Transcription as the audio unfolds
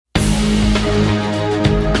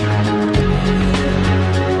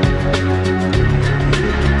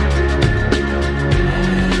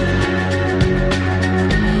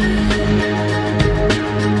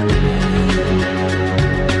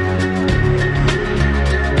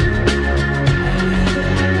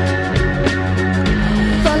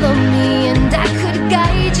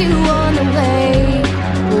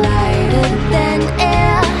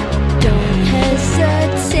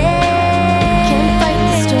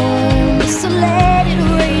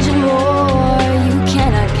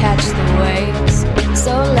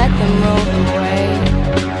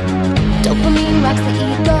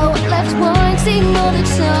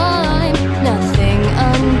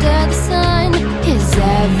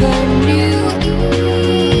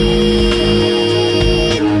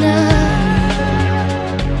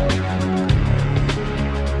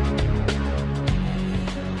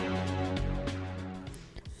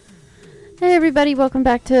everybody. Welcome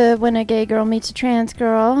back to When a Gay Girl Meets a Trans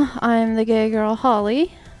Girl. I'm the gay girl,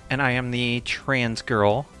 Holly. And I am the trans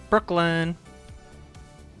girl, Brooklyn.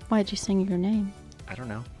 Why'd you sing your name? I don't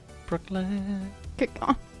know. Brooklyn. Good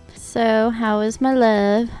on. So, how is my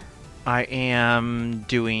love? I am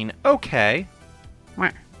doing okay.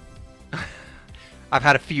 Wah. I've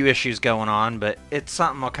had a few issues going on, but it's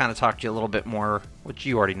something I'll kind of talk to you a little bit more, which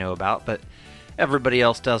you already know about, but everybody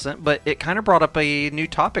else doesn't. But it kind of brought up a new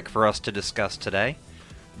topic for us to discuss today.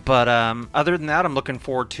 But other than that, I'm looking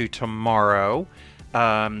forward to tomorrow.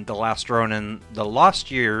 The Last Ronin, the Lost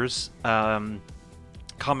Years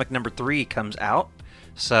comic number 3 comes out.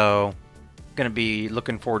 So, going to be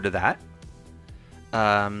looking forward to that.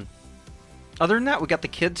 Other than that, we got the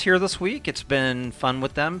kids here this week. It's been fun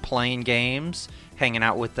with them, playing games, hanging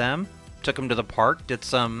out with them. Took them to the park, did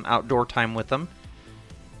some outdoor time with them.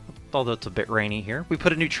 Although it's a bit rainy here. We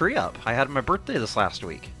put a new tree up. I had my birthday this last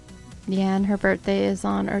week. Yeah, and her birthday is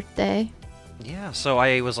on Earth Day. Yeah, so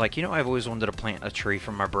I was like, I've always wanted to plant a tree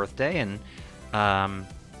for my birthday, and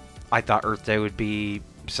I thought Earth Day would be,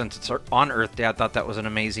 since it's on Earth Day, I thought that was an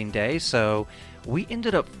amazing day. So we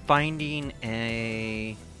ended up finding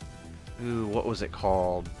what was it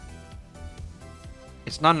called?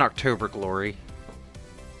 It's not an October Glory.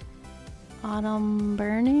 Autumn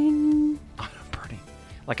Burning? Autumn Burning.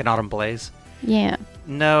 Like an Autumn Blaze? Yeah.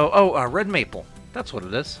 No, Red Maple. That's what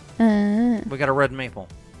it is. We got a Red Maple.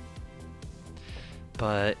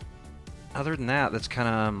 But other than that, that's kind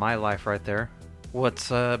of my life right there. What's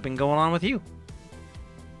been going on with you?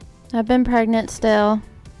 I've been pregnant still.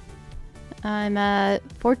 I'm at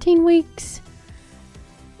 14 weeks.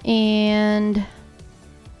 And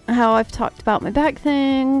how I've talked about my back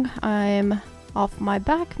thing, I'm off my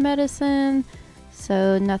back medicine,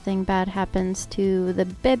 so nothing bad happens to the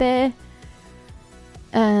baby.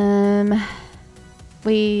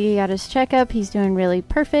 We got his checkup. He's doing really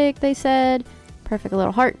perfect, they said. Perfect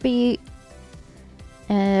little heartbeat.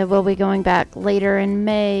 We'll be going back later in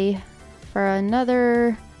May for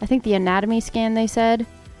another, I think the anatomy scan, they said.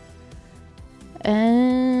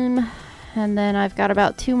 And then I've got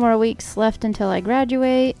about 2 more weeks left until I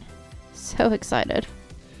graduate. So excited.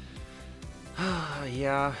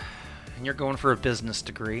 Yeah, and you're going for a business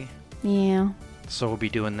degree. Yeah. So we'll be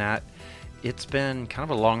doing that. It's been kind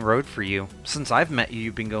of a long road for you. Since I've met you,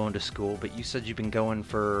 you've been going to school, but you said you've been going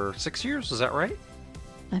for 6 years, is that right?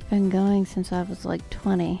 I've been going since I was like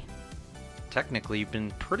 20. Technically, you've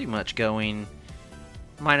been pretty much going,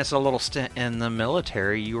 minus a little stint in the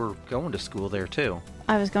military. You were going to school there too.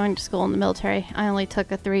 I was going to school in the military. I only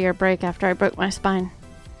took a 3-year break after I broke my spine.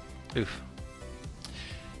 Oof.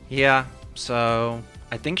 Yeah, so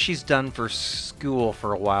I think she's done for school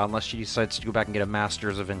for a while, unless she decides to go back and get a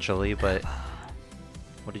master's eventually, but...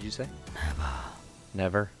 What did you say?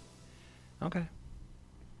 Never? Okay.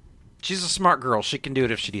 She's a smart girl. She can do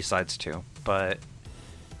it if she decides to, but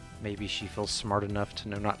maybe she feels smart enough to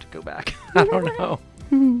know not to go back. I don't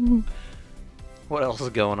know. What else is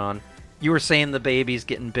going on? You were saying the baby's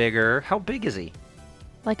getting bigger. How big is he?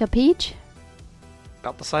 Like a peach?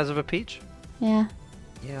 About the size of a peach? Yeah.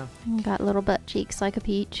 Yeah. Got little butt cheeks like a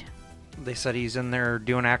peach. They said he's in there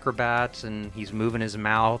doing acrobats, and he's moving his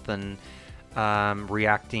mouth and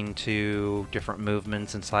reacting to different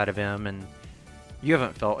movements inside of him. And you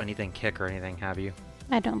haven't felt anything kick or anything, have you?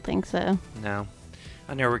 I don't think so. No.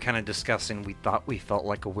 I know we're kind of discussing, we thought we felt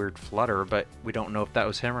like a weird flutter, but we don't know if that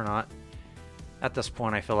was him or not. At this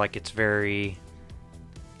point, I feel like it's very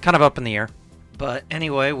kind of up in the air. But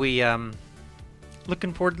anyway, we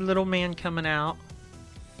looking forward to little man coming out.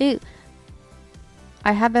 Dude,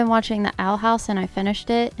 I have been watching The Owl House and I finished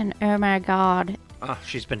it, and oh my god.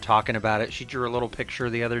 She's been talking about it. She drew a little picture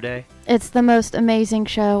the other day. It's the most amazing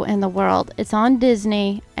show in the world. It's on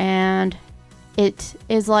Disney, and it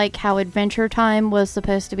is like how Adventure Time was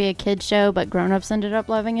supposed to be a kid's show, but grown-ups ended up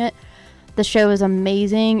loving it. The show is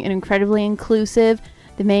amazing and incredibly inclusive.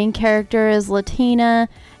 The main character is Latina.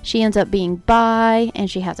 She ends up being bi, and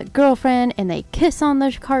she has a girlfriend, and they kiss on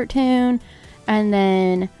the cartoon. And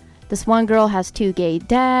then this one girl has 2 gay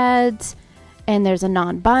dads, and there's a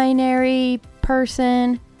non-binary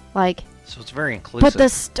person. So it's very inclusive. But the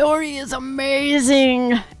story is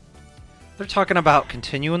amazing. They're talking about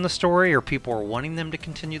continuing the story, or people are wanting them to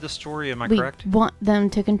continue the story. Am I correct? We want them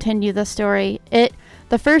to continue the story.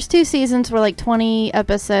 The first 2 seasons were like 20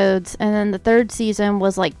 episodes, and then the 3rd season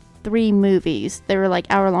was like 3 movies. They were like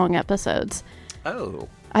hour-long episodes. Oh.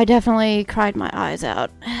 I definitely cried my eyes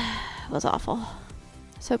out. It was awful.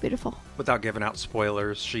 So beautiful. Without giving out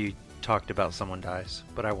spoilers, she talked about someone dies,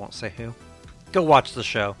 but I won't say who. Go watch the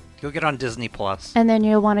show. You'll get on Disney Plus. And then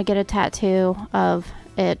you'll want to get a tattoo of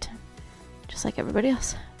it just like everybody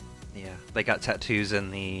else. Yeah, they got tattoos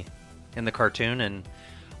in the cartoon, and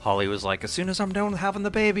Holly was like, as soon as I'm done with having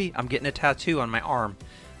the baby, I'm getting a tattoo on my arm.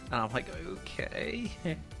 And I'm like, okay,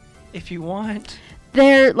 if you want.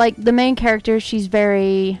 They're, like, the main character, she's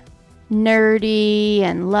very nerdy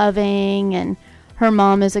and loving, and her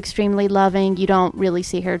mom is extremely loving. You don't really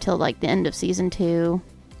see her till, like, the end of season 2.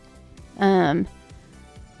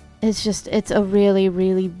 It's a really,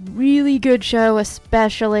 really, really good show,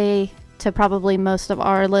 especially to probably most of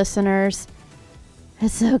our listeners.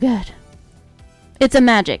 It's so good. It's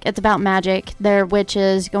about magic. They're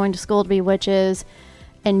witches, going to school to be witches,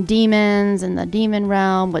 and demons, and the demon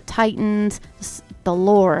realm with titans. The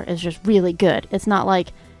lore is just really good. It's not like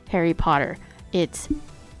Harry Potter. It's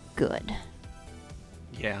good.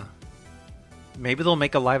 Yeah. Maybe they'll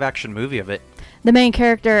make a live-action movie of it. The main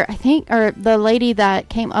character, I think, or the lady that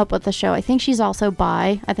came up with the show, I think she's also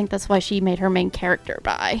bi. I think that's why she made her main character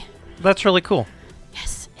bi. That's really cool.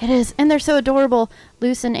 Yes, it is. And they're so adorable.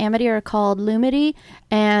 Luce and Amity are called Lumity,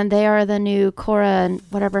 and they are the new Korra and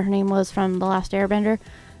whatever her name was from The Last Airbender.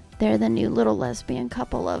 They're the new little lesbian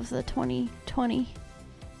couple of the 2020.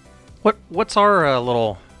 What's our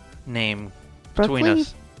little name between Brooklyn?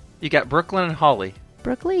 us? You got Brooklyn and Holly.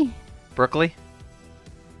 Brooklyn? Brooklyn?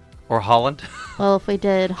 Or Holland? Well, if we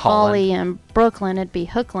did Holly and Brooklyn, it'd be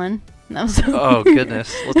Hooklyn. That was Oh,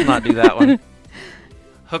 goodness. Let's not do that one.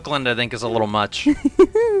 Hookland, I think, is a little much.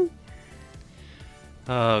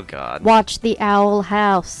 Oh, God. Watch The Owl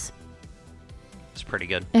House. It's pretty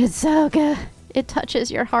good. It's so good. It touches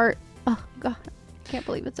your heart. Oh, God. Can't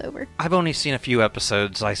believe it's over. I've only seen a few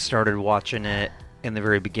episodes. I started watching it in the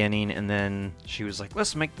very beginning, and then she was like,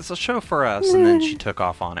 let's make this a show for us. And then she took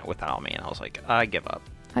off on it without me, and I was like, I give up.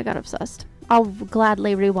 I got obsessed. I'll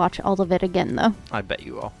gladly rewatch all of it again, though. I bet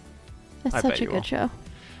you will. It's such a good show.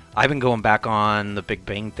 I've been going back on The Big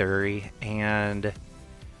Bang Theory, and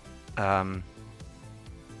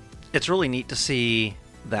it's really neat to see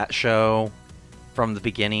that show from the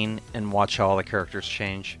beginning and watch how all the characters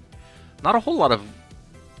change. Not a whole lot of...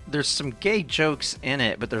 There's some gay jokes in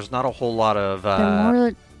it, but there's not a whole lot of... They're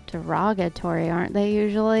more derogatory, aren't they,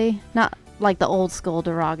 usually? Not like the old school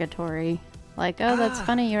derogatory. Like, oh, that's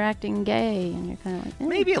funny, you're acting gay. And you're kind of like, eh.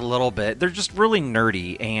 Maybe a little bit. They're just really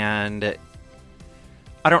nerdy, and...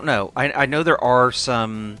 I don't know. I know there are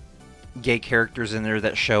some gay characters in there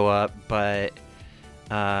that show up, but...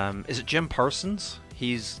 is it Jim Parsons?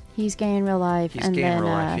 He's gay in real life. He's gay in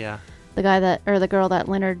real life, yeah. The guy that... Or the girl that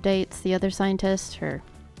Leonard dates, the other scientist, or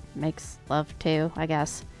makes love to, I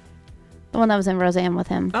guess. The one that was in Roseanne with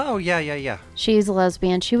him. Oh, yeah. She's a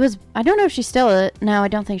lesbian. She was... I don't know if she's still... No, I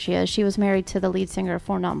don't think she is. She was married to the lead singer of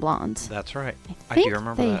Four Non Blondes. That's right. I think do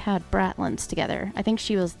remember they that. had Bratlands together. I think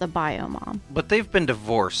she was the bio mom. But they've been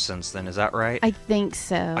divorced since then, is that right? I think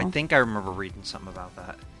so. I think I remember reading something about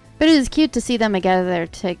that. But it was cute to see them together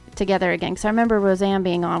again. Because I remember Roseanne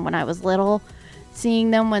being on when I was little.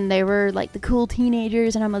 Seeing them when they were like the cool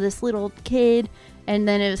teenagers and I'm this little kid. And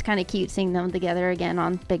then it was kind of cute seeing them together again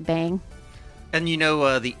on Big Bang. And you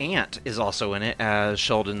know, the aunt is also in it as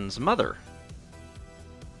Sheldon's mother.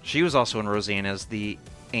 She was also in Roseanne as the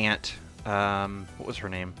aunt. What was her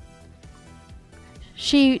name?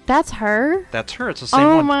 That's her? That's her. It's the same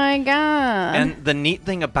one. Oh my god. And the neat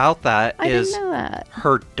thing about that is I didn't know that.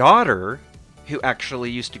 Her daughter, who actually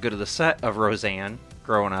used to go to the set of Roseanne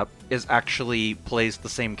growing up, actually plays the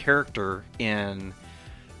same character in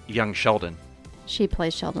Young Sheldon. She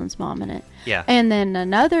plays Sheldon's mom in it. Yeah. And then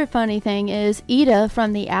another funny thing is Ida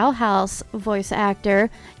from the Owl House voice actor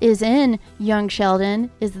is in Young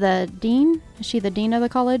Sheldon. Is the dean? Is she the dean of the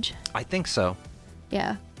college? I think so.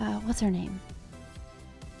 Yeah. What's her name?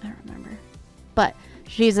 I don't remember. But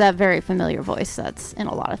she's that very familiar voice that's in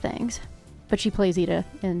a lot of things. But she plays Ida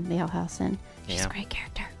in the Owl House, and she's a great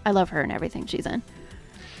character. I love her and everything she's in.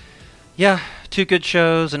 Yeah, 2 good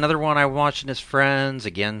shows. Another one I watched is Friends.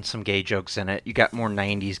 Again, some gay jokes in it. You got more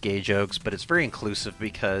 90s gay jokes, but it's very inclusive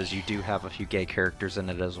because you do have a few gay characters in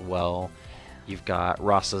it as well. You've got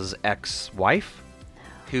Ross's ex-wife,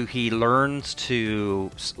 who he learns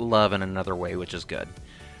to love in another way, which is good.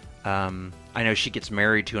 I know she gets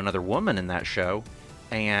married to another woman in that show,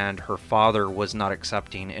 and her father was not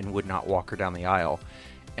accepting and would not walk her down the aisle.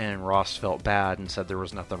 And Ross felt bad and said there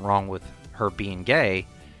was nothing wrong with her being gay.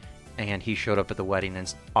 And he showed up at the wedding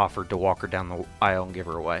and offered to walk her down the aisle and give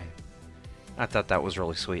her away. I thought that was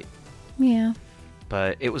really sweet. Yeah.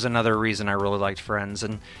 But it was another reason I really liked Friends.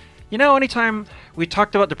 And, you know, anytime... We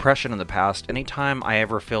talked about depression in the past. Anytime I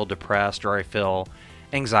ever feel depressed or I feel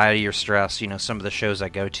anxiety or stress, you know, some of the shows I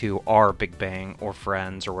go to are Big Bang or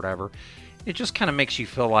Friends or whatever. It just kind of makes you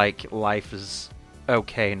feel like life is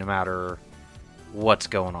okay no matter what's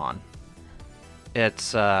going on.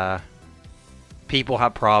 It's people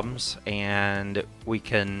have problems, and we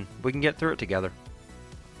can get through it together.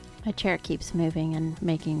 My chair keeps moving and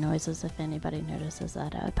making noises. If anybody notices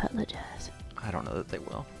that, I apologize. I don't know that they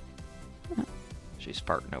will. Oh. She's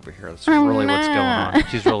farting over here. That's really what's going on.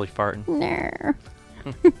 She's really farting. No.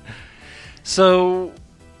 So,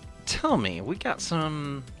 tell me, we got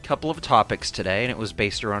some couple of topics today, and it was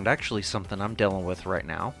based around actually something I'm dealing with right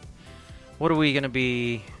now. What are we gonna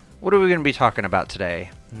be talking about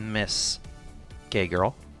today, Miss Gay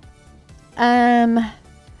Girl?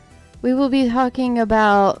 We will be talking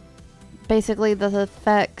about basically the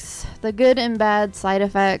effects, the good and bad side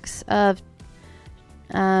effects of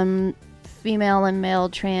female and male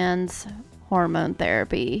trans hormone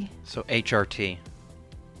therapy. So HRT.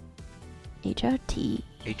 HRT.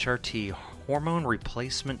 HRT, hormone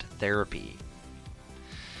replacement therapy.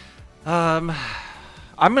 I'm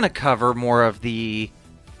going to cover more of the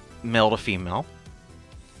male to female.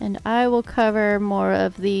 And I will cover more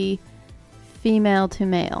of the female to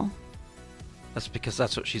male. That's because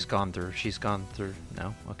that's what she's gone through. She's gone through...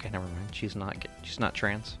 No? Okay, never mind. She's not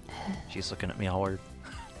trans. She's looking at me all weird.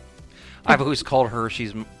 I've always called her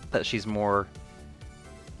that she's more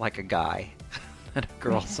like a guy than a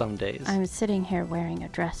girl some days. I'm sitting here wearing a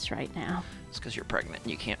dress right now. It's because you're pregnant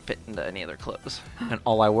and you can't fit into any other clothes. And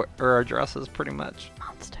all I wear are dresses, pretty much.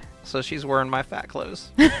 Monster. So she's wearing my fat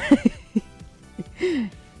clothes.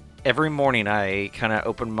 Every morning I kind of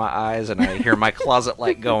open my eyes and I hear my closet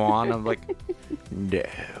light go on. I'm like, no,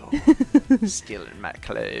 stealing my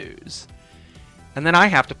clothes. And then I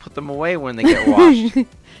have to put them away when they get washed.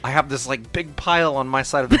 I have this like big pile on my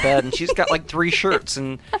side of the bed, and she's got like 3 shirts,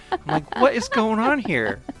 and I'm like, what is going on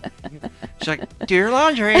here? She's like, do your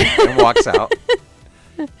laundry, and walks out.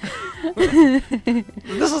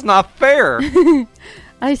 This is not fair.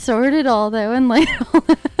 I sorted all though, and like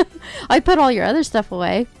I put all your other stuff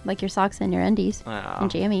away, like your socks and your undies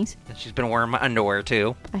and jammies. And she's been wearing my underwear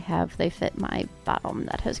too. I have. They fit my bottom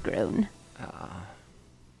that has grown.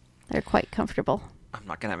 They're quite comfortable. I'm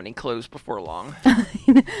not gonna have any clothes before long.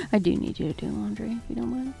 I do need you to do laundry if you don't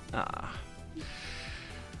mind.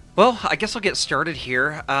 Well, I guess I'll get started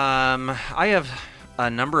here. I have a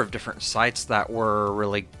number of different sites that were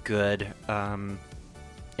really good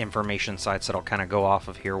information sites that I'll kind of go off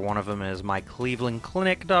of here. One of them is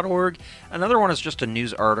myclevelandclinic.org. Another one is just a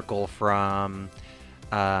news article from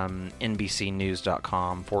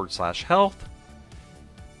nbcnews.com/health.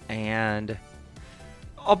 And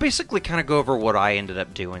I'll basically kind of go over what I ended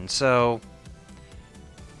up doing. So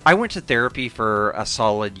I went to therapy for a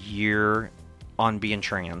solid year on being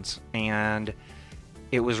trans, and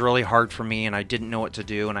it was really hard for me, and I didn't know what to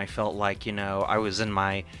do, and I felt like, I was in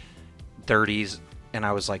my 30s, and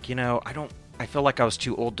I was like, I feel like I was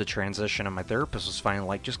too old to transition, and my therapist was finally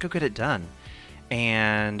like, just go get it done.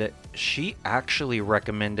 And she actually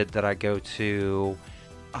recommended that I go to...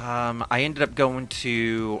 I ended up going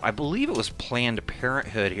to, I believe it was Planned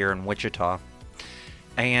Parenthood here in Wichita.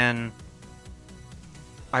 And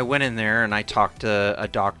I went in there and I talked to a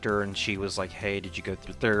doctor, and she was like, hey, did you go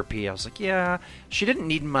through therapy? I was like, yeah. She didn't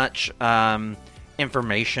need much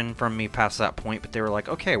information from me past that point, but they were like,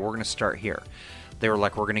 okay, we're going to start here. They were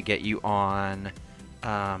like, we're going to get you on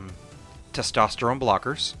testosterone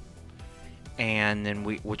blockers. And then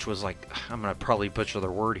which was like, I'm going to probably butcher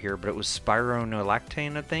the word here, but it was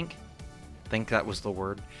spironolactane, I think that was the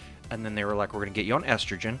word. And then they were like, we're going to get you on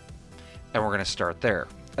estrogen, and we're going to start there.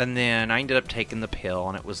 And then I ended up taking the pill,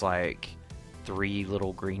 and it was like 3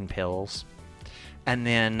 little green pills. And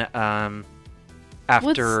then after...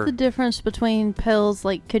 What's the difference between pills?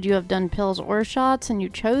 Like, could you have done pills or shots, and you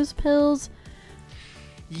chose pills?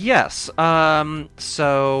 Yes.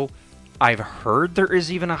 So I've heard there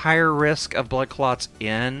is even a higher risk of blood clots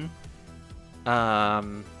in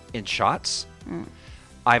shots.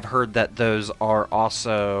 I've heard that those are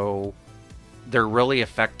also, they're really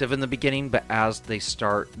effective in the beginning, but as they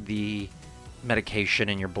start, the medication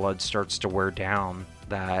in your blood starts to wear down,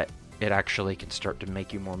 that it actually can start to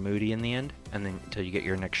make you more moody in the end, and then until you get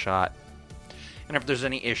your next shot. And if there's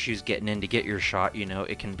any issues getting in to get your shot,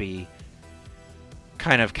 it can be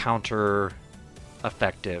kind of counter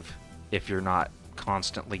effective if you're not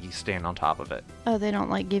constantly staying on top of it. Oh, they don't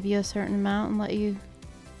like give you a certain amount and let you,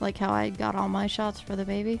 like how I got all my shots for the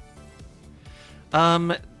baby?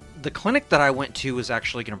 The clinic that I went to was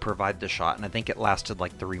actually going to provide the shot, and I think it lasted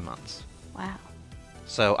like 3 months. Wow.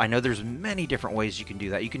 So I know there's many different ways you can do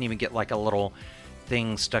that. You can even get like a little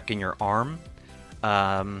thing stuck in your arm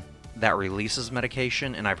that releases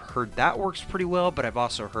medication, and I've heard that works pretty well, but I've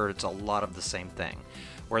also heard it's a lot of the same thing,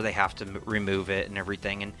 where they have to remove it and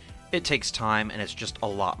everything. And it takes time, and it's just a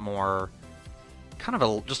lot more,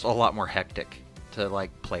 just a lot more hectic to like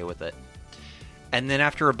play with it. And then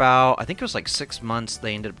after about, I think it was like 6 months,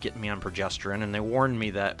 they ended up getting me on progesterone, and they warned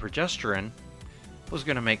me that progesterone was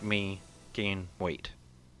going to make me gain weight.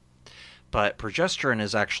 But progesterone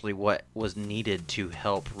is actually what was needed to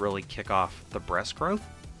help really kick off the breast growth.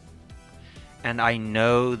 And I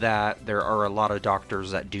know that there are a lot of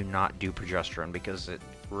doctors that do not do progesterone because it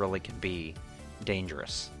really can be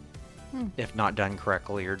dangerous if not done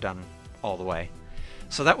correctly or done all the way.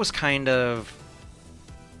 So that was kind of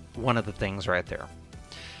one of the things right there.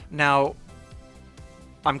 Now,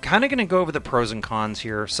 I'm kind of going to go over the pros and cons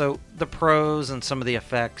here. So the pros and some of the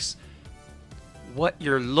effects. What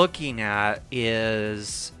you're looking at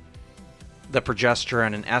is the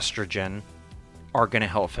progesterone and estrogen are going to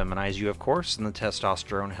help feminize you, of course, and the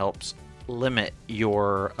testosterone helps limit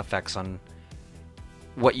your effects on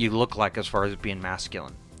what you look like as far as being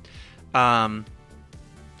masculine. Estrogen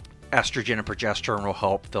and progesterone will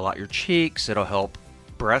help fill out your cheeks. It'll help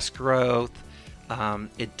breast growth.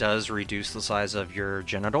 It does reduce the size of your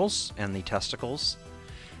genitals and the testicles,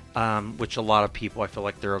 which a lot of people, I feel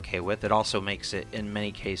like they're okay with. It also makes it, in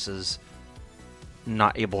many cases,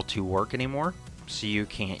 not able to work anymore, so you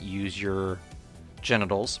can't use your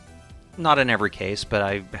genitals. Not in every case, but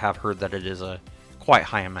I have heard that it is a quite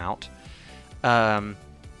high amount.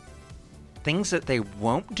 Things that they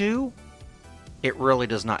won't do, it really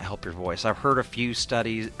does not help your voice. I've heard a few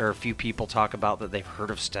studies, or a few people talk about that they've heard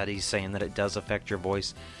of studies saying that it does affect your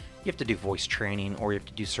voice. You have to do voice training, or you have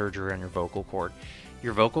to do surgery on your vocal cord.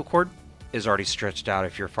 Your vocal cord is already stretched out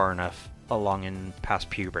if you're far enough along in past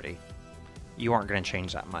puberty. You aren't going to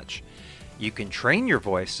change that much. You can train your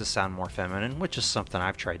voice to sound more feminine, which is something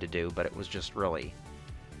I've tried to do, but it was just really,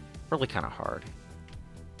 really kind of hard.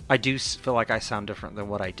 I do feel like I sound different than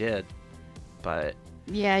what I did, but...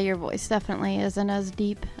 Yeah, your voice definitely isn't as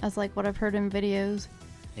deep as like what I've heard in videos.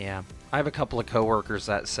 Yeah. I have a couple of coworkers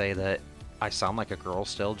that say that I sound like a girl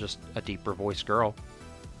still, just a deeper voice girl.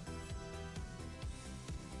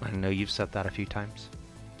 I know you've said that a few times.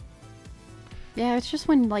 Yeah, it's just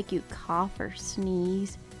when like you cough or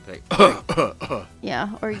sneeze. Like, yeah,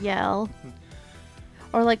 or yell.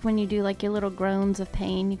 Or like when you do like your little groans of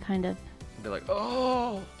pain, you kind of... Be like,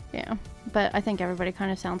 oh! Yeah, but I think everybody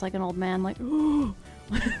kind of sounds like an old man, like, oh!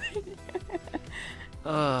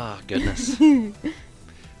 Oh, goodness.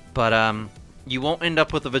 But, you won't end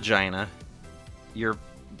up with a vagina.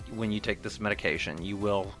 When you take this medication, you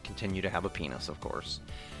will continue to have a penis, of course.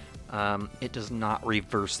 It does not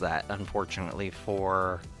reverse that, unfortunately,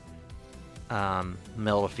 for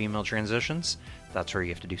male to female transitions. That's where you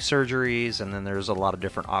have to do surgeries, and then there's a lot of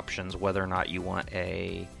different options whether or not you want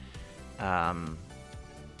a...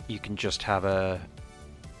 you can just have a...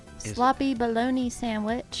 Sloppy bologna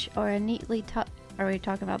sandwich or a neatly tucked... Are we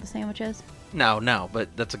talking about the sandwiches? No,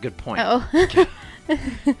 but that's a good point. Oh.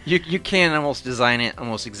 You can almost design it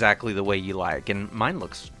almost exactly the way you like, and mine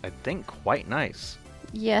looks, I think, quite nice.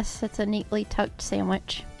 Yes, it's a neatly tucked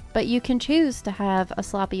sandwich. But you can choose to have a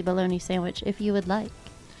sloppy bologna sandwich if you would like.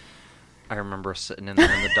 I remember sitting in there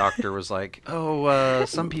and the doctor was like,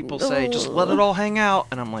 some people say just let it all hang out.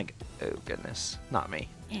 And I'm like, oh goodness, not me.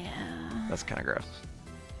 Yeah. That's kind of gross.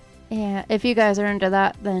 Yeah, if you guys are into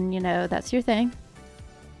that, then, that's your thing.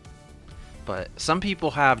 But some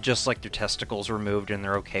people have just like their testicles removed and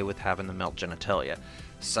they're okay with having the male genitalia.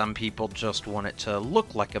 Some people just want it to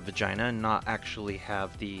look like a vagina and not actually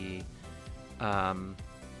have the... the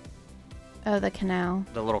canal.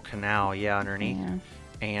 The little canal, underneath. Yeah.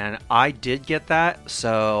 And I did get that,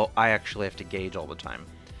 so I actually have to gauge all the time.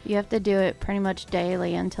 You have to do it pretty much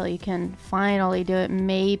daily until you can finally do it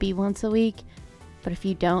maybe once a week. But if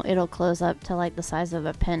you don't, it'll close up to like the size of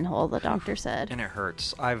a pinhole, the doctor said. And it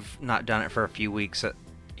hurts. I've not done it for a few weeks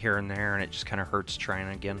here and there, and it just kind of hurts trying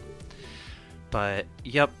again. But,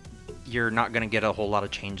 yep, you're not going to get a whole lot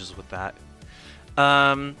of changes with that.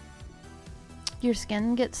 Your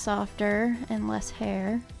skin gets softer and less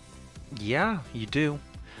hair. Yeah, you do.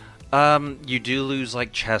 You do lose,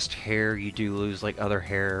 like, chest hair. You do lose, like, other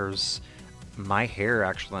hairs. My hair,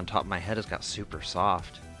 actually, on top of my head has got super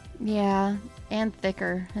soft. Yeah, and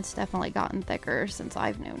thicker. It's definitely gotten thicker since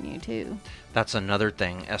I've known you, too. That's another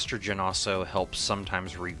thing. Estrogen also helps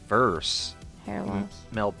sometimes reverse hair loss.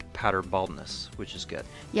 Male pattern baldness, which is good.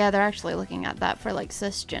 Yeah, they're actually looking at that for, like,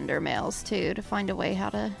 cisgender males, too, to find a way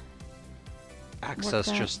how to...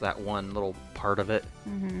 access just that one little part of it.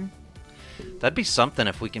 Mm-hmm. That'd be something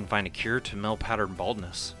if we can find a cure to male pattern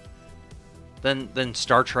baldness. Then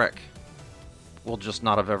Star Trek will just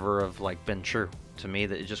not have ever been true to me.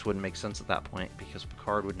 That it just wouldn't make sense at that point because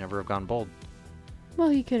Picard would never have gone bald. Well,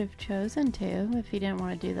 he could have chosen to if he didn't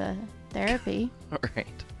want to do the therapy. All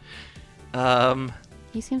right.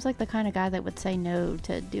 He seems like the kind of guy that would say no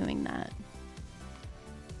to doing that.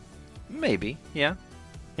 Maybe. Yeah.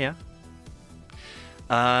 Yeah.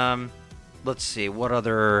 Let's see. What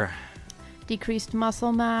other... Decreased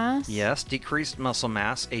muscle mass. Yes, decreased muscle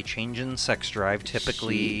mass, a change in sex drive,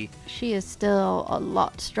 typically... She is still a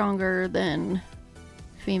lot stronger than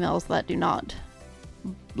females that do not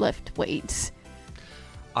lift weights.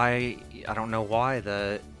 I don't know why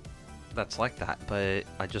that's like that, but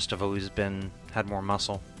I just have always had more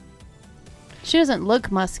muscle. She doesn't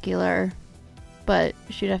look muscular, but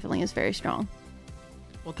she definitely is very strong.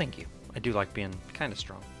 Well, thank you. I do like being kind of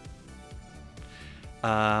strong.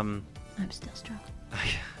 I'm still strong.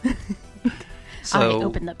 So, I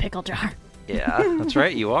opened the pickle jar. Yeah, that's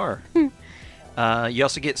right, you are. You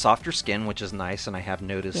also get softer skin, which is nice, and I have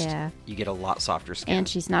noticed you get a lot softer skin. And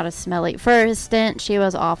she's not as smelly. For a stint, she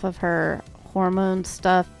was off of her hormone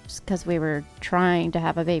stuff because we were trying to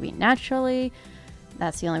have a baby naturally.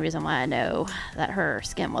 That's the only reason why I know that her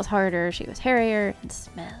skin was harder. She was hairier and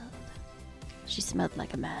smelled. She smelled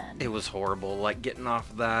like a man. It was horrible, like, getting off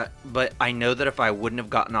of that. But I know that if I wouldn't have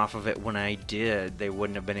gotten off of it when I did, they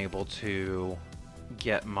wouldn't have been able to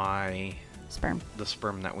get the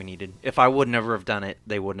sperm that we needed. If I would never have done it,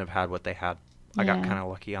 they wouldn't have had what they had. I got kind of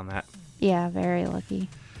lucky on that. Yeah, very lucky.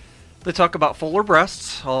 They talk about fuller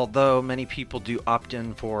breasts, although many people do opt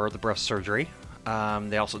in for the breast surgery.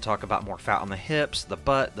 They also talk about more fat on the hips, the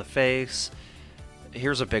butt, the face.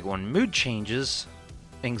 Here's a big one. Mood changes,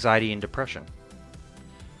 anxiety, and depression.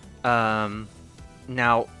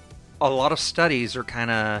 Now, a lot of studies are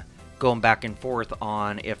kind of going back and forth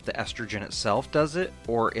on if the estrogen itself does it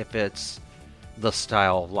or if it's the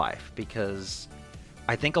style of life, because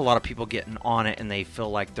I think a lot of people get on it and they feel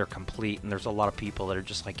like they're complete, and there's a lot of people that are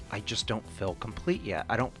just like, I just don't feel complete yet.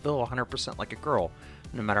 I don't feel 100% like a girl,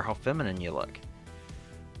 no matter how feminine you look.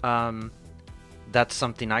 That's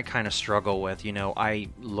something I kind of struggle with. You know, I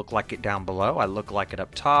look like it down below. I look like it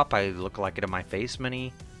up top. I look like it in my face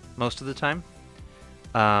most of the time.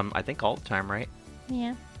 I think all the time, right?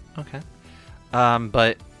 Yeah. Okay.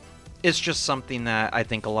 But it's just something that I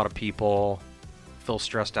think a lot of people feel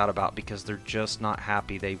stressed out about because they're just not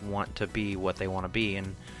happy. They want to be what they want to be.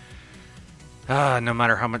 And no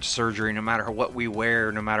matter how much surgery, no matter what we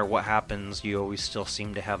wear, no matter what happens, you always still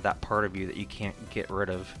seem to have that part of you that you can't get rid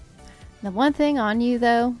of. The one thing on you,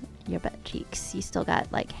 though, your butt cheeks. You still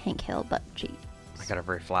got, like, Hank Hill butt cheeks. I got a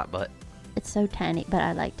very flat butt. It's so tiny, but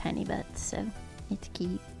I like tiny butts, so it's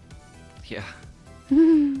cute. Yeah.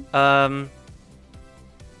 I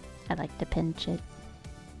like to pinch it.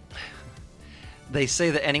 They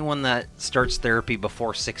say that anyone that starts therapy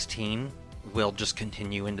before 16 will just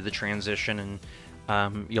continue into the transition,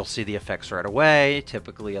 and you'll see the effects right away.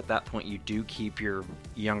 Typically, at that point, you do keep your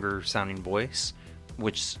younger sounding voice,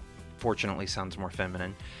 which fortunately sounds more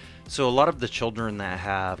feminine. So a lot of the children that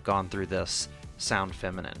have gone through this sound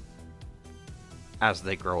feminine as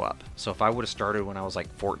they grow up. So if I would have started when I was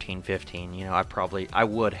like 14, 15, you know, I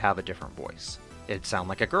would have a different voice. It'd sound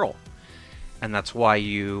like a girl. And that's why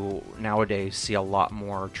you nowadays see a lot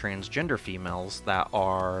more transgender females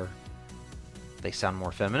they sound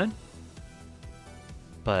more feminine.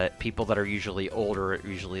 But people that are usually older, it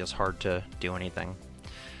usually is hard to do anything.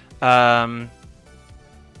 I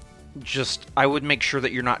would make sure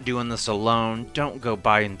that you're not doing this alone. Don't go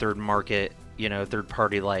buying third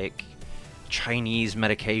party like Chinese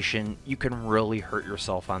medication. You can really hurt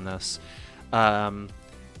yourself on this.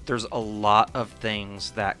 There's a lot of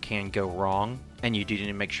things that can go wrong, and you do need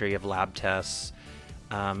to make sure you have lab tests,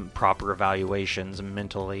 proper evaluations,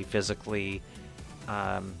 mentally, physically.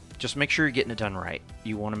 Just make sure you're getting it done right.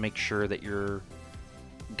 You want to make sure that you're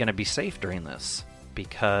going to be safe during this,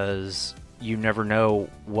 because you never know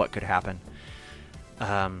what could happen.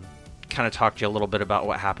 Kind of talked to you a little bit about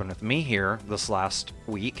what happened with me here this last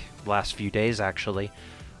few days actually.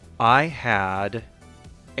 I had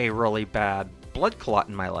a really bad blood clot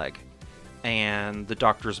in my leg, and the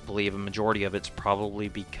doctors believe a majority of it's probably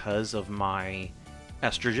because of my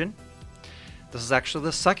estrogen. This is actually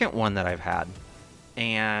the second one that I've had,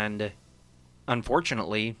 and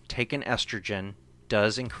unfortunately, taking estrogen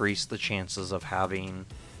does increase the chances of having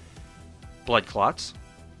blood clots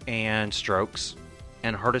and strokes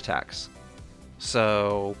and heart attacks.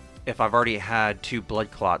 So if I've already had 2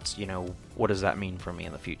 blood clots, you know, what does that mean for me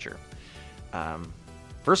in the future?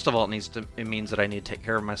 First of all, it means that I need to take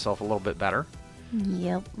care of myself a little bit better.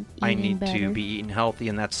 Yep. I need to be eating healthy,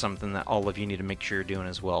 and that's something that all of you need to make sure you're doing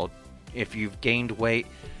as well. If you've gained weight,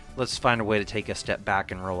 let's find a way to take a step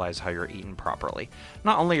back and realize how you're eating properly.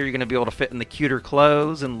 Not only are you going to be able to fit in the cuter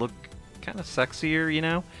clothes and look kind of sexier, you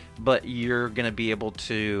know, but you're going to be able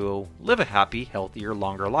to live a happy, healthier,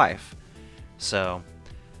 longer life. So,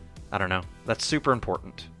 I don't know. That's super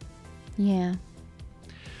important. Yeah.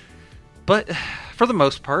 But for the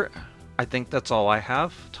most part, I think that's all I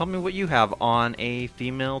have. Tell me what you have on a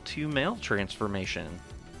female to male transformation.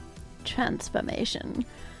 Transformation.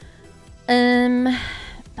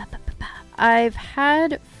 I've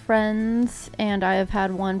had friends, and I have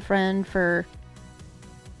had one friend for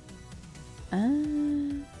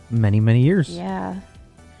many years. Yeah.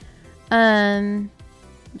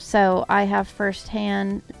 So I have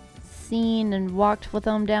firsthand seen and walked with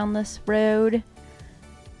them down this road.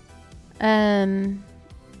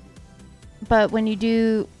 But when you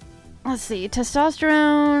do, let's see,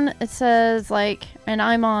 testosterone, it says like, and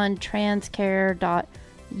I'm on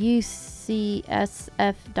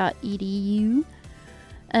transcare.ucsf.edu.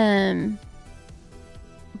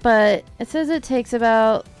 But it says it takes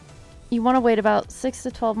about, you want to wait about 6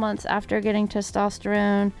 to 12 months after getting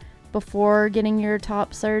testosterone before getting your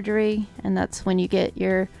top surgery, and that's when you get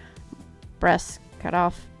your breasts cut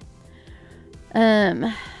off.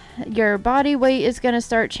 Your body weight is going to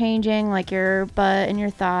start changing, like your butt and your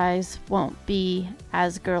thighs won't be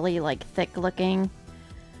as girly, like thick looking.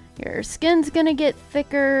 Your skin's going to get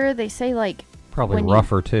thicker. They say like probably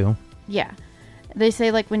rougher too. Yeah. They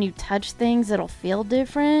say like when you touch things, it'll feel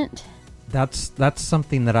different. That's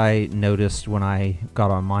something that I noticed when I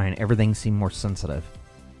got on mine. Everything seemed more sensitive,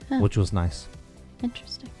 which was nice.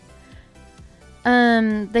 Interesting.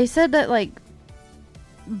 They said that like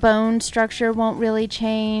bone structure won't really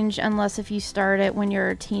change unless if you start it when you're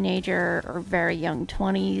a teenager or very young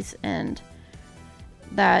 20s, and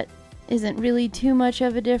that isn't really too much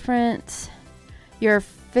of a difference. Your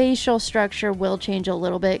facial structure will change a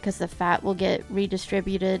little bit because the fat will get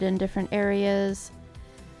redistributed in different areas.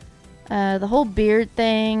 The whole beard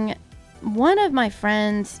thing, one of my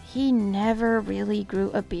friends, he never really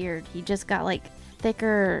grew a beard. He just got like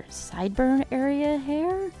thicker sideburn area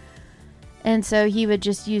hair. And so he would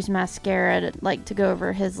just use mascara to go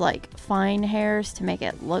over his like fine hairs to make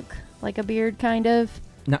it look like a beard kind of.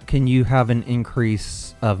 Now, can you have an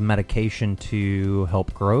increase of medication to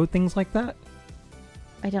help grow things like that?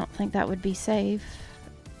 I don't think that would be safe.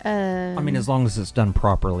 I mean, as long as it's done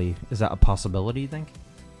properly, is that a possibility, you think?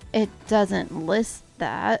 It doesn't list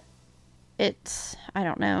that. I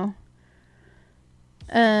don't know.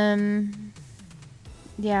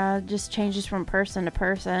 Yeah, it just changes from person to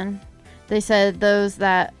person. They said those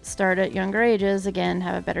that start at younger ages, again,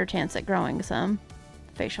 have a better chance at growing some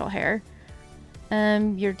facial hair.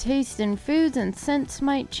 Your taste in foods and scents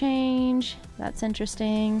might change. That's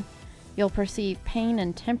interesting. You'll perceive pain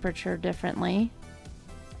and temperature differently.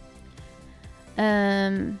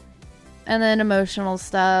 And then emotional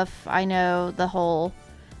stuff. I know the whole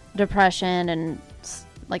depression and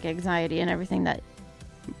like anxiety and everything that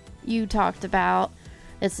you talked about.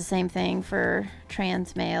 It's the same thing for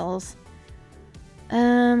trans males.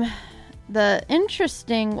 The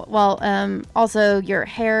interesting, also your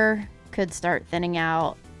hair could start thinning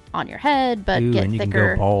out on your head, but get and you thicker.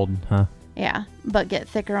 Can go bald, huh? Yeah, but get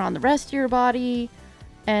thicker on the rest of your body,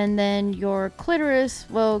 and then your clitoris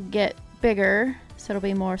will get bigger, so it'll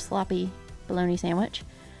be more sloppy bologna sandwich.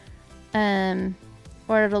 Or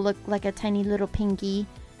it'll look like a tiny little pinky.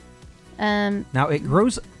 Now it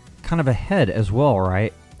grows kind of a head as well,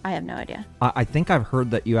 right? I have no idea. I think I've heard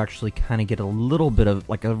that you actually kind of get a little bit of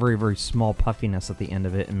like a very, very small puffiness at the end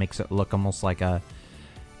of it and makes it look almost like a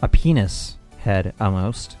penis head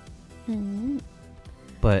almost. Mm-hmm.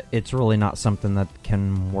 But it's really not something that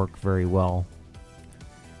can work very well.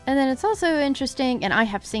 And then it's also interesting, and I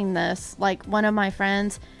have seen this, like one of my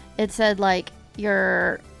friends, it said like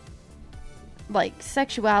your like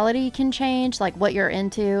sexuality can change, like what you're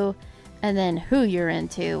into and then who you're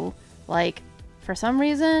into. Like for some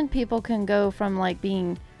reason, people can go from like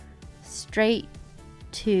being straight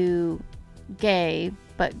to gay,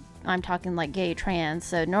 but I'm talking like gay trans.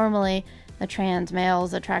 So normally a trans male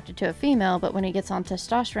is attracted to a female, but when he gets on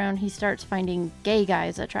testosterone, he starts finding gay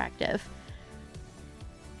guys attractive.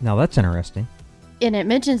 Now that's interesting. And it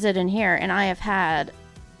mentions it in here, and I have had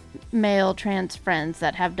male trans friends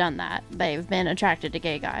that have done that. They've been attracted to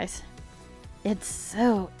gay guys. It's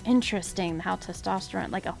so interesting how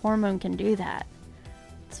testosterone, like a hormone, can do that.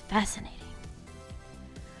 It's fascinating.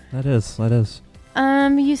 That is.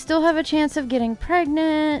 You still have a chance of getting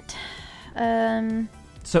pregnant.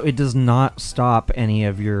 So it does not stop any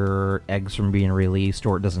of your eggs from being released,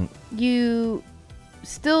 or it doesn't... You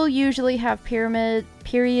still usually have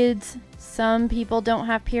periods, Some people don't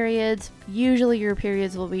have periods. Usually your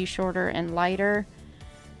periods will be shorter and lighter.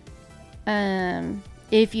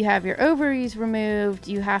 If you have your ovaries removed,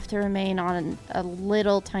 you have to remain on a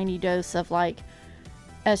little tiny dose of like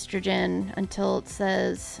estrogen until it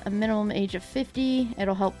says a minimum age of 50.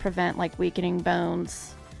 It'll help prevent like weakening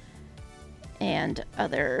bones and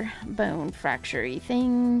other bone fracture-y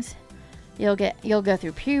things. You'll go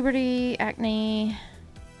through puberty, acne,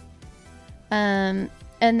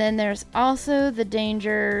 and then there's also the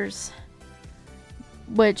dangers,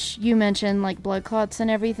 which you mentioned, like blood clots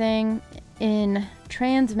and everything. In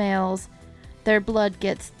trans males, their blood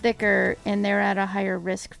gets thicker and they're at a higher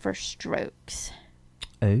risk for strokes.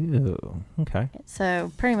 Oh, okay.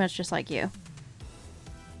 So pretty much just like you.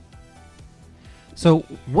 So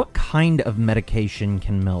what kind of medication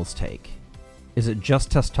can males take? Is it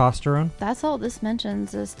just testosterone? That's all this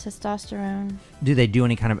mentions is testosterone. Do they do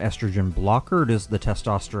any kind of estrogen blocker, or does the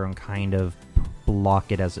testosterone kind of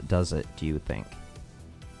block it as it does it, do you think?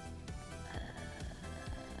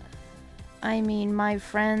 I mean, my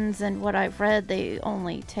friends and what I've read, they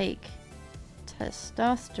only take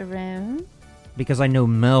testosterone. Because I know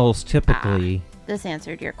males typically... This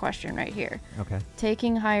answered your question right here. Okay.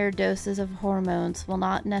 Taking higher doses of hormones will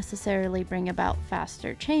not necessarily bring about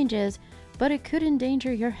faster changes, but it could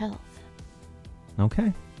endanger your health.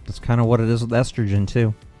 Okay. That's kind of what it is with estrogen,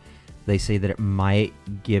 too. They say that it might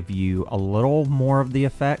give you a little more of the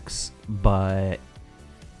effects, but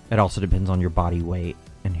it also depends on your body weight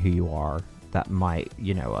and who you are. That might,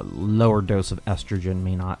 a lower dose of estrogen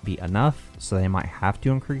may not be enough, so they might have to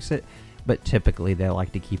increase it, but typically they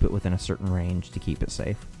like to keep it within a certain range to keep it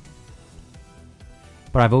safe.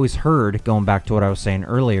 But I've always heard, going back to what I was saying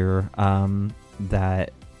earlier,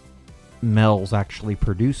 that males actually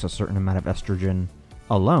produce a certain amount of estrogen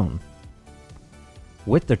alone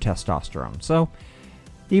with their testosterone. So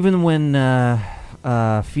even when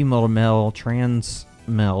female to male trans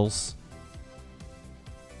males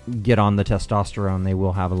get on the testosterone, they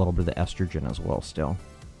will have a little bit of the estrogen as well still.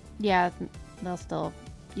 Yeah, they'll still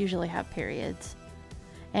usually have periods.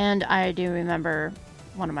 And I do remember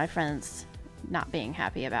one of my friends not being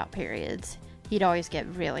happy about periods. He'd always get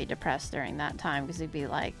really depressed during that time because he'd be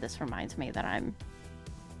like, this reminds me that I'm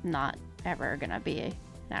not ever going to be an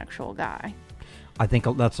actual guy. I think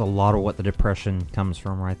that's a lot of what the depression comes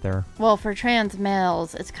from right there. Well, for trans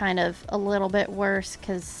males, it's kind of a little bit worse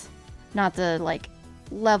because not the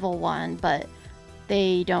level one, but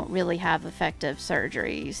they don't really have effective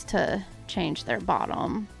surgeries to change their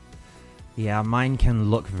bottom. Yeah, mine can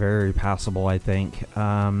look very passable, I think.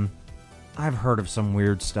 I've heard of some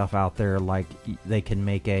weird stuff out there, like they can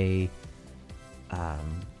make they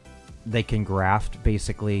can graft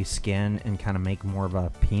basically skin and kind of make more of a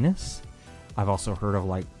penis. I've also heard of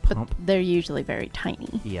pump. But they're usually very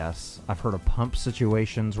tiny. Yes, I've heard of pump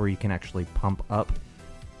situations where you can actually pump up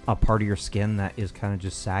a part of your skin that is kind of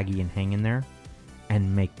just saggy and hanging there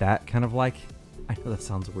and make that kind of I know that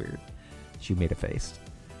sounds weird. She made a face.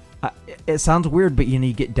 It sounds weird, but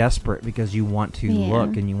you get desperate because you want to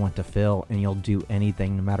look and you want to feel, and you'll do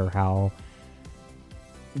anything no matter how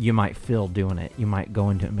you might feel doing it. You might go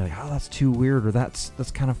into it and be like, oh, that's too weird, or that's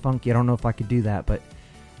kind of funky. I don't know if I could do that, but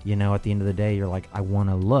at the end of the day, you're like, I want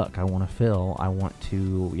to look, I want to feel, I want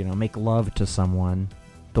to, make love to someone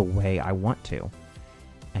the way I want to.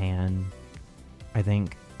 And I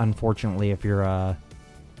think, unfortunately, if you're a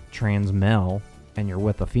trans male and you're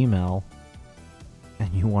with a female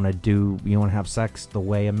and you want to have sex the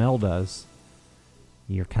way a male does,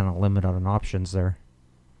 you're kind of limited on options there.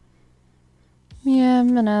 Yeah,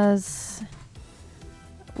 and as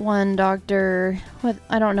one doctor,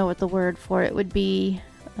 I don't know what the word for it would be,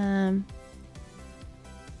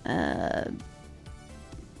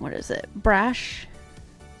 what is it? Brash.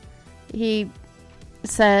 He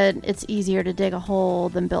said it's easier to dig a hole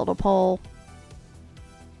than build a pole.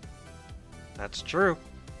 That's true.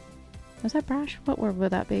 Was that brash? What word would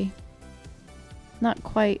that be? Not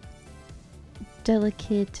quite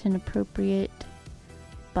delicate and appropriate,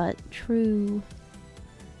 but true.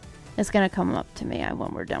 It's gonna come up to me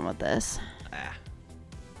when we're done with this.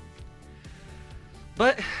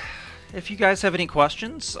 But if you guys have any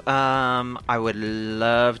questions, I would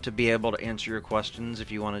love to be able to answer your questions.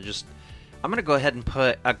 If you want to I'm going to go ahead and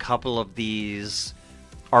put a couple of these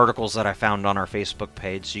articles that I found on our Facebook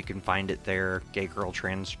page, so you can find it there, Gay Girl,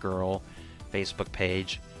 Trans Girl Facebook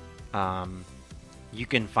page. You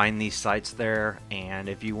can find these sites there, and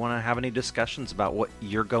if you want to have any discussions about what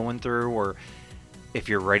you're going through, or if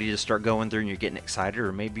you're ready to start going through and you're getting excited,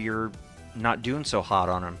 or maybe you're not doing so hot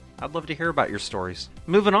on them, I'd love to hear about your stories.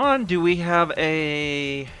 Moving on, do we have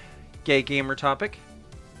a gay gamer topic?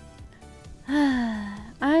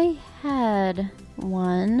 I had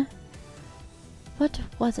one. What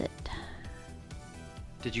was it?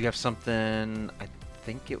 Did you have something? I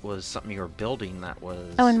think it was something you were building that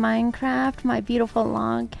was. Oh, in Minecraft, my beautiful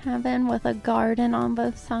log cabin with a garden on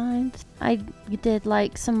both sides. I did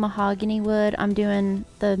like some mahogany wood. I'm doing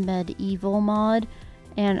the medieval mod,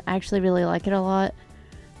 and I actually really like it a lot.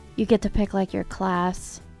 You get to pick like your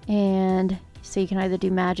class, and so you can either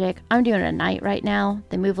do magic. I'm doing a knight right now.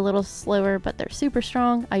 They move a little slower, but they're super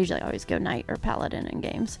strong. I usually always go knight or paladin in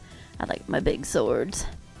games. I like my big swords.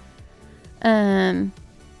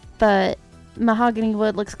 But mahogany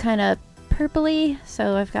wood looks kind of purpley,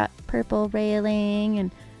 so I've got purple railing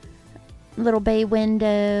and little bay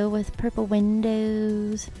window with purple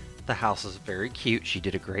windows. The house is very cute. She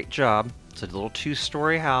did a great job. It's a little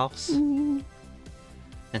 2-story house. Mm.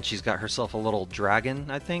 And she's got herself a little dragon,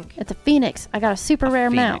 I think. It's a phoenix. I got a super rare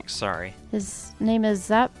Phoenix, mount. sorry. His name is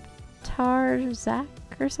Zap or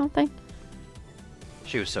something.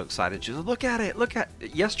 She was so excited. She was like, look at it, look at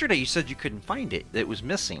it. Yesterday you said you couldn't find it. It was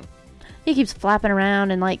missing. He keeps flapping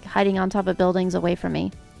around and like hiding on top of buildings away from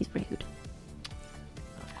me. He's rude.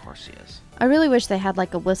 Of course he is. I really wish they had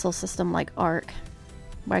like a whistle system like Ark,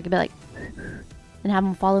 where I could be like, and have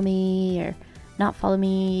him follow me or not follow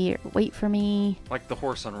me or wait for me. Like the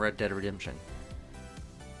horse on Red Dead Redemption.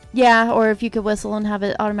 Yeah, or if you could whistle and have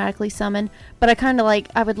it automatically summon. But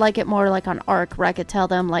I would like it more like on Ark, where I could tell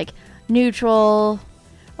them like neutral,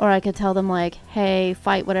 or I could tell them like, hey,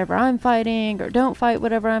 fight whatever I'm fighting, or don't fight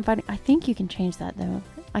whatever I'm fighting. I think you can change that though.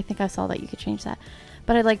 I think I saw that you could change that.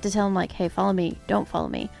 But I'd like to tell them like, hey, follow me, don't follow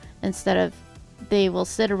me, instead of they will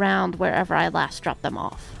sit around wherever I last dropped them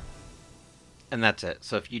off. And that's it.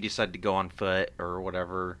 So if you decide to go on foot or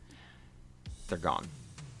whatever, they're gone.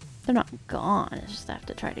 They're not gone. I just have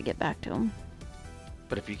to try to get back to them.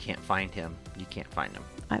 But if you can't find him, you can't find him.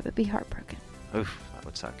 I would be heartbroken. Oof, that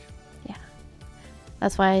would suck. Yeah.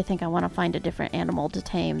 That's why I think I want to find a different animal to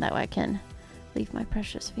tame. That way I can leave my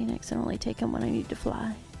precious phoenix and only take him when I need to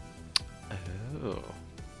fly. Oh.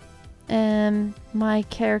 My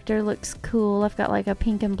character looks cool. I've got like a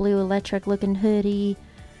pink and blue electric looking hoodie.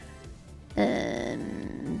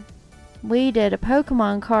 We did a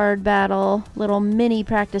Pokemon card battle, little mini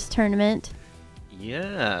practice tournament.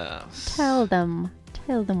 Yes. Tell them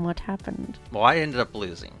what happened. Well, I ended up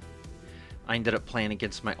losing. I ended up playing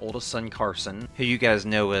against my oldest son, Carson, who you guys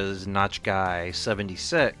know as Notch Guy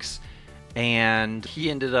 76, and he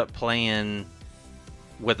ended up playing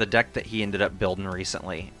with a deck that he ended up building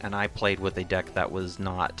recently, and I played with a deck that was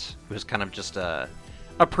not, it was kind of just a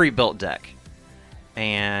pre-built deck.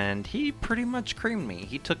 And he pretty much creamed me.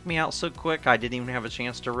 He took me out so quick, I didn't even have a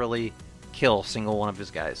chance to really kill a single one of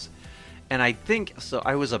his guys. And I think, so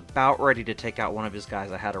I was about ready to take out one of his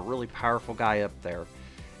guys. I had a really powerful guy up there.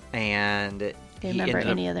 And Do you remember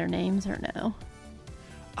any of their names or no?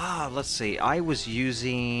 Let's see. I was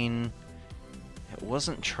using, it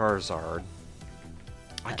wasn't Charizard.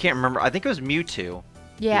 I can't remember. I think it was Mewtwo.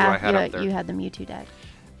 Yeah, you had the Mewtwo deck.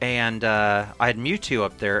 And I had Mewtwo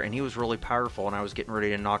up there, and he was really powerful, and I was getting ready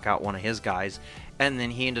to knock out one of his guys. And then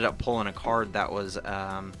he ended up pulling a card that was,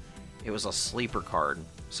 it was a sleeper card.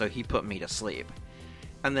 So he put me to sleep.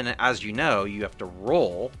 And then, as you know, you have to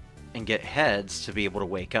roll and get heads to be able to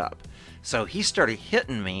wake up. So he started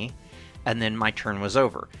hitting me, and then my turn was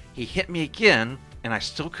over. He hit me again, and I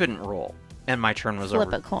still couldn't roll, and my turn was over.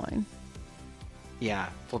 Flip a coin. Yeah,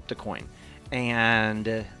 flipped a coin. And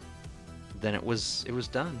then it was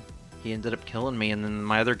done. He ended up killing me, and then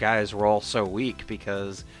my other guys were all so weak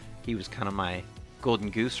because he was kind of my golden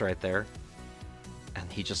goose right there. And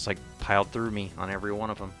he just like piled through me on every one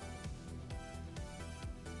of them.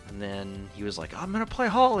 And then he was like, I'm going to play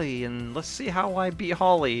Holly, and let's see how I beat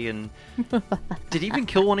Holly. And did he even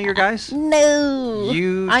kill one of your guys? No!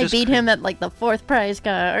 I beat him at like the 4th prize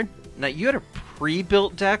card. Now, you had a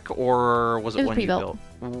pre-built deck, or was it one pre-built.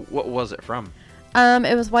 you built? What was it from?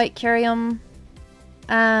 It was White Kyrium.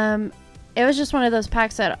 It was just one of those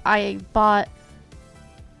packs that I bought.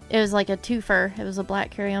 It was like a twofer. It was a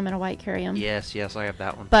black Kyrium and a white Kyrium. Yes, I have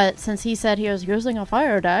that one. But since he said he was using a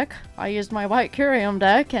fire deck, I used my white Kyrium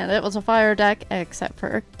deck, and it was a fire deck, except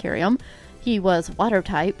for Kyrium. He was water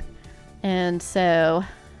type, and so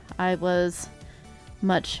I was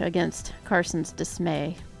much against Carson's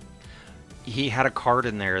dismay. He had a card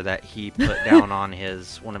in there that he put down on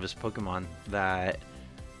one of his Pokemon that...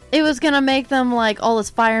 It was going to make them, like, all his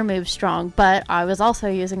fire moves strong, but I was also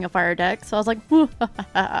using a fire deck, so I was like,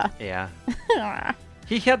 yeah.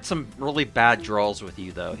 He had some really bad draws with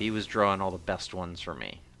you, though. He was drawing all the best ones for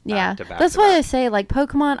me. Yeah, that's why I say, like,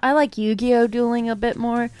 Pokemon, I like Yu-Gi-Oh! Dueling a bit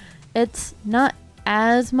more. It's not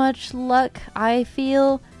as much luck, I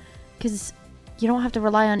feel, because you don't have to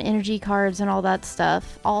rely on energy cards and all that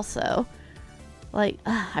stuff also. Like,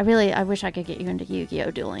 I wish I could get you into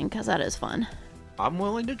Yu-Gi-Oh! Dueling, because that is fun. I'm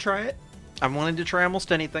willing to try it. I'm willing to try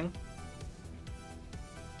almost anything.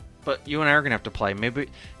 But you and I are going to have to play. Maybe,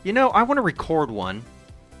 I want to record one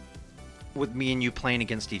with me and you playing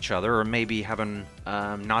against each other, or maybe having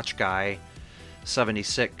Notch Guy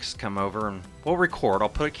 76 come over and we'll record. I'll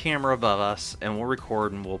put a camera above us and we'll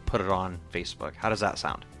record and we'll put it on Facebook. How does that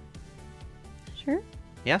sound? Sure.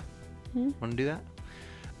 Yeah? Mm-hmm. Want to do that?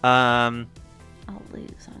 I'll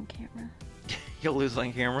lose on camera. You'll lose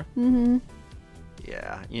on camera? Mm-hmm.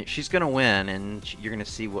 Yeah. She's going to win, and you're going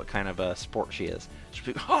to see what kind of a sport she is.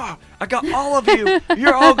 She'll be, oh, I got all of you!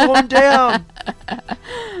 You're all going down!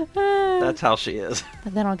 That's how she is.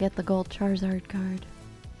 But then I'll get the gold Charizard card.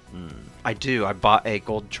 I do. I bought a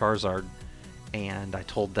gold Charizard, and I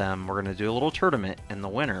told them we're going to do a little tournament, and the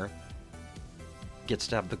winner gets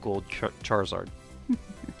to have the gold Charizard.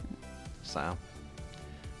 So,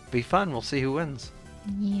 be fun. We'll see who wins.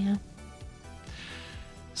 Yeah.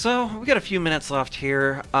 So, we got a few minutes left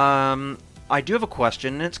here. I do have a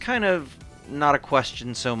question, and it's kind of not a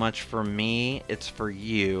question so much for me. It's for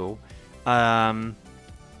you.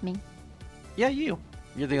 Me? Yeah, you.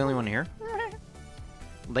 You're the only one here.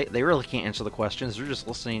 They really can't answer the questions. They're just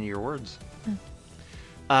listening to your words.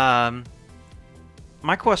 My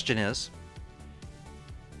question is,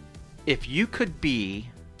 if you could be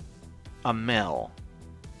a male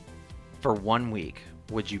for 1 week,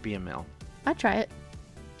 would you be a male? I'd try it.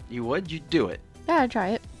 You would? You'd do it? Yeah, I'd try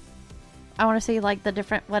it. I want to see, like,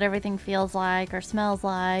 what everything feels like or smells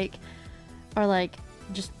like, or, like,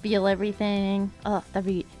 just feel everything. Oh, that'd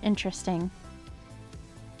be interesting.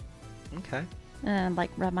 Okay. And, like,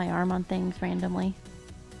 rub my arm on things randomly.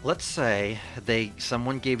 Let's say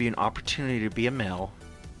someone gave you an opportunity to be a male,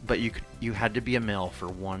 but you had to be a male for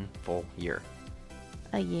 1 full year.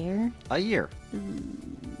 A year? A year.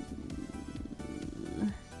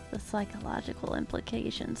 The psychological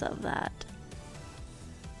implications of that.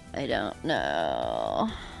 I don't know.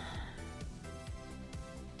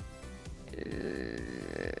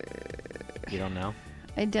 You don't know?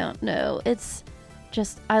 I don't know. It's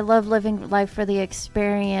just, I love living life for the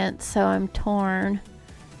experience, so I'm torn.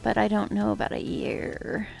 But I don't know about a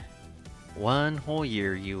year. 1 whole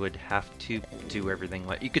year you would have to do everything.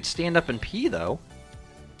 You could stand up and pee, though.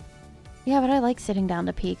 Yeah, but I like sitting down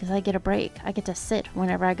to pee because I get a break. I get to sit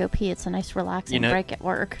whenever I go pee. It's a nice relaxing break at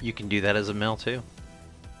work. You can do that as a male, too.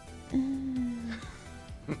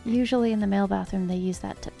 Usually in the male bathroom they use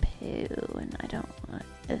that to poo, and I don't want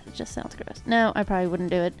it. It just sounds gross. No, I probably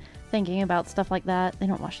wouldn't do it. Thinking about stuff like that, they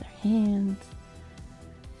don't wash their hands.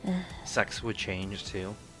 Sex would change,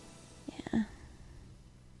 too. Yeah.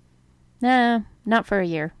 No, not for a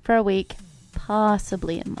year. For a week.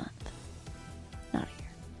 Possibly a month. Not a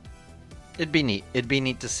year. It'd be neat. It'd be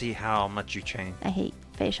neat to see how much you change. I hate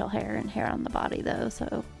facial hair and hair on the body, though,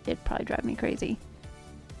 so it'd probably drive me crazy.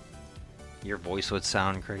 Your voice would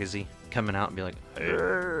sound crazy. Coming out and be like,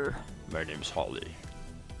 hey, my name's Holly.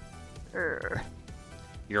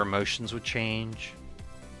 Your emotions would change.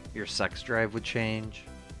 Your sex drive would change.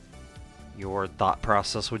 Your thought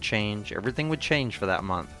process would change. Everything would change for that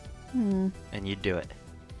month. And you'd do it.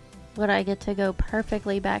 Would I get to go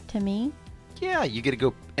perfectly back to me? Yeah, you get to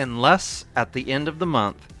go, unless at the end of the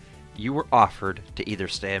month you were offered to either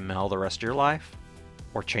stay a male the rest of your life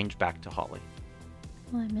or change back to Holly.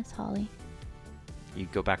 Well, I miss Holly. You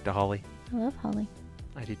go back to Holly? I love Holly.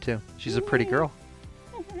 I do too. She's a pretty girl.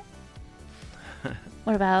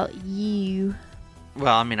 What about you?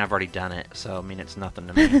 Well, I mean, I've already done it, so I mean, it's nothing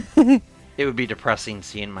to me. It would be depressing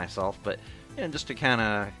seeing myself, but just to kind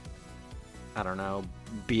of, I don't know,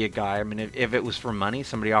 be a guy. I mean, if it was for money,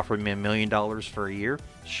 somebody offered me $1 million for a year,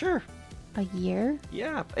 sure. A year?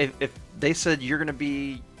 Yeah. If they said you're going to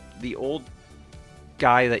be the old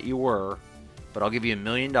guy that you were, but I'll give you $1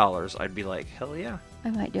 million, I'd be like, hell yeah. I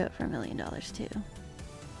might do it for $1 million too.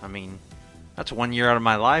 I mean, that's 1 year out of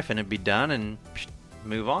my life, and it'd be done, and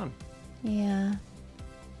move on. Yeah.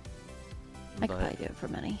 I could probably do it for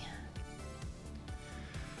money.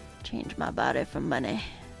 Change my body for money.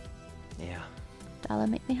 Yeah. Dollar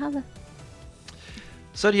make me holla.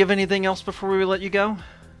 So do you have anything else before we let you go?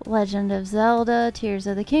 Legend of Zelda, Tears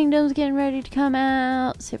of the Kingdom's getting ready to come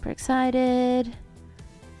out. Super excited.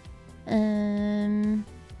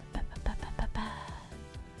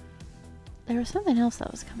 There was something else that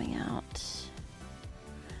was coming out.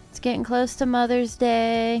 It's getting close to Mother's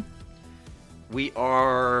Day. We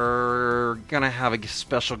are gonna have a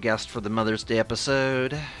special guest for the Mother's Day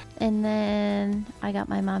episode. And then I got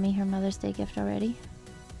my mommy her Mother's Day gift already.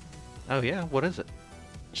 Oh yeah, what is it?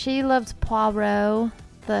 She loves Poirot,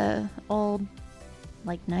 the old,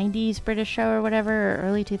 90s British show or whatever, or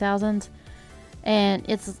early 2000s. And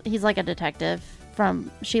he's like a detective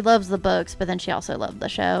she loves the books, but then she also loved the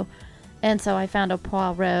show. And so I found a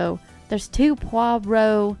Poirot. There's 2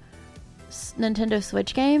 Poirot Nintendo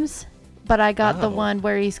Switch games, but I got the one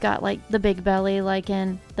where he's got, the big belly, like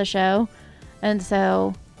in the show. And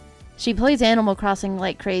so she plays Animal Crossing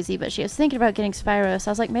like crazy, but she was thinking about getting Spyro.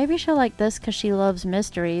 So I was like, maybe she'll like this because she loves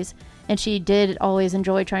mysteries. And she did always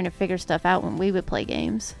enjoy trying to figure stuff out when we would play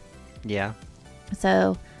games. Yeah.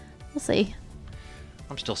 So, we'll see.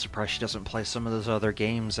 I'm still surprised she doesn't play some of those other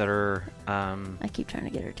games that are, I keep trying to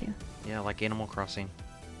get her to. Yeah, like Animal Crossing.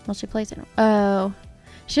 Well, she plays it. Oh.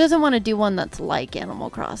 She doesn't want to do one that's like Animal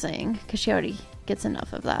Crossing, because she already gets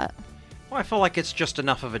enough of that. Well, I feel like it's just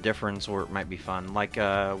enough of a difference where it might be fun. Like,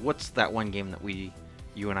 what's that one game that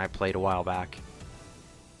you and I played a while back?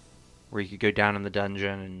 Where you could go down in the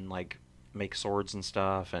dungeon and, make swords and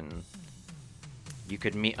stuff, and you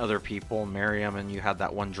could meet other people, marry them, and you had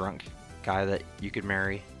that one drunk guy that you could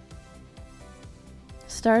marry.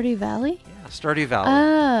 Stardew Valley? Yeah, Stardew Valley.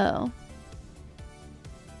 Oh.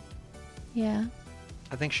 Yeah.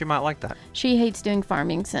 I think she might like that. She hates doing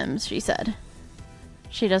farming sims, she said.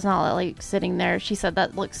 She does not like sitting there. She said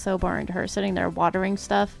that looks so boring to her, sitting there watering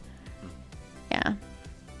stuff. Yeah.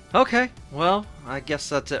 Okay, well, I guess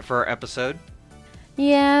that's it for our episode.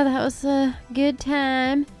 Yeah, that was a good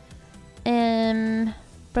time.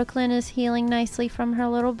 Brooklyn is healing nicely from her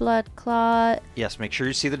little blood clot. Yes, make sure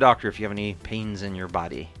you see the doctor if you have any pains in your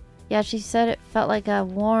body. Yeah, she said it felt like a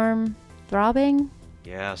warm throbbing.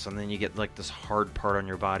 Yes, and then you get this hard part on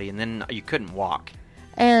your body, and then you couldn't walk.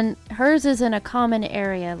 And hers is in a common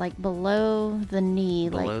area, below the knee.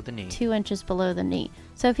 Below the knee. 2 inches below the knee.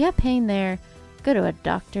 So if you have pain there, go to a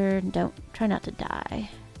doctor and try not to die.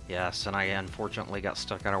 Yes, and I unfortunately got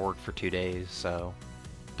stuck out of work for 2 days, so...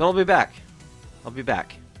 But I'll be back.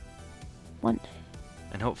 One day.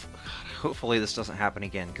 And hopefully this doesn't happen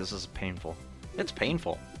again, because this is painful. It's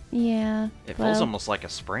painful. Yeah. It feels almost like a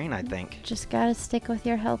sprain, I think. Just gotta stick with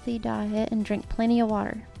your healthy diet and drink plenty of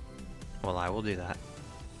water. Well, I will do that.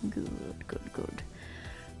 Good.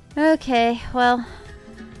 Okay, well,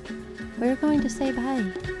 we're going to say bye.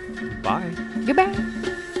 Bye. Goodbye.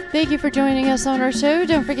 Thank you for joining us on our show.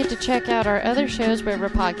 Don't forget to check out our other shows wherever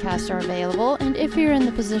podcasts are available. And if you're in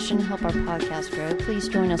the position to help our podcast grow, please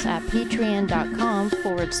join us at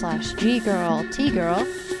patreon.com/GGirlTgirl.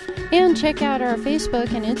 And check out our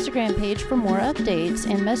Facebook and Instagram page for more updates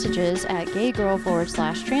and messages at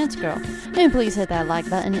gaygirl/transgirl. And please hit that like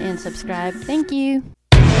button and subscribe. Thank you.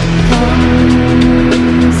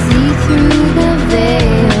 See through the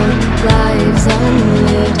veil, lives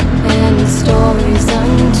unlived and stories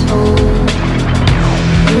untold.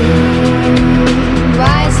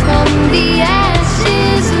 Rise from the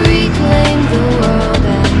ashes, reclaim the world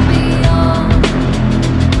and beyond.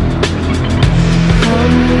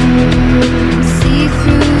 Come, see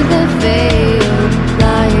through the veil,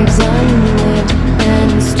 lives unlived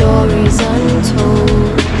and stories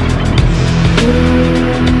untold.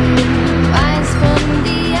 Rise from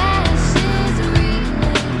the ashes, reclaim the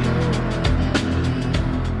world.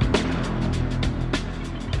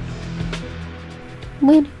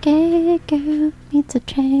 When a gay girl meets a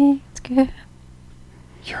trans girl.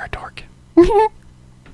 You're a dork.